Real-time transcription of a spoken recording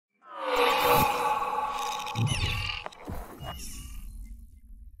The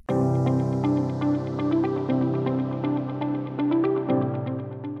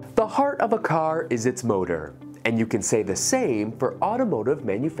heart of a car is its motor, and you can say the same for automotive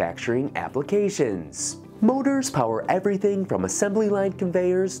manufacturing applications. Motors power everything from assembly line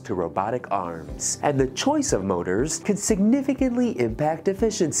conveyors to robotic arms, and the choice of motors can significantly impact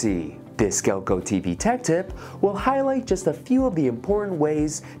efficiency. This Galco TV Tech Tip will highlight just a few of the important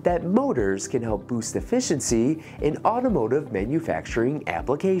ways that motors can help boost efficiency in automotive manufacturing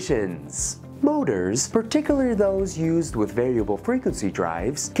applications. Motors, particularly those used with variable frequency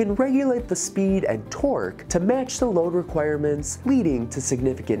drives, can regulate the speed and torque to match the load requirements, leading to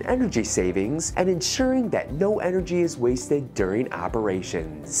significant energy savings and ensuring that no energy is wasted during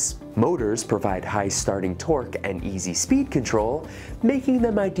operations. Motors provide high starting torque and easy speed control, making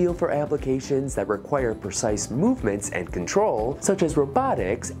them ideal for applications that require precise movements and control, such as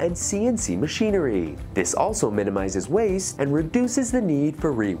robotics and CNC machinery. This also minimizes waste and reduces the need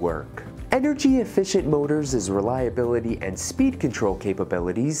for rework. Energy-efficient motors' reliability and speed control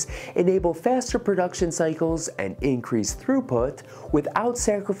capabilities enable faster production cycles and increased throughput without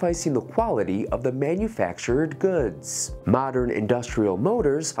sacrificing the quality of the manufactured goods. Modern industrial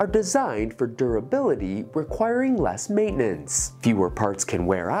motors are designed for durability, requiring less maintenance. Fewer parts can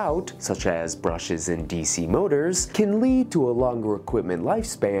wear out, such as brushes in DC motors, can lead to a longer equipment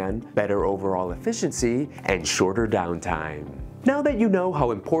lifespan, better overall efficiency, and shorter downtime. Now that you know how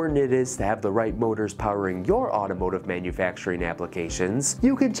important it is to have the right motors powering your automotive manufacturing applications,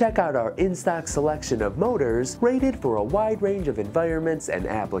 you can check out our in-stock selection of motors rated for a wide range of environments and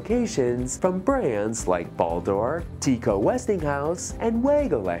applications from brands like Baldor, Tico Westinghouse, and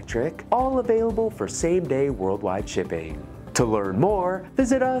WAG Electric, all available for same-day worldwide shipping. To learn more,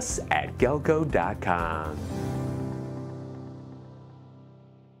 visit us at galco.com.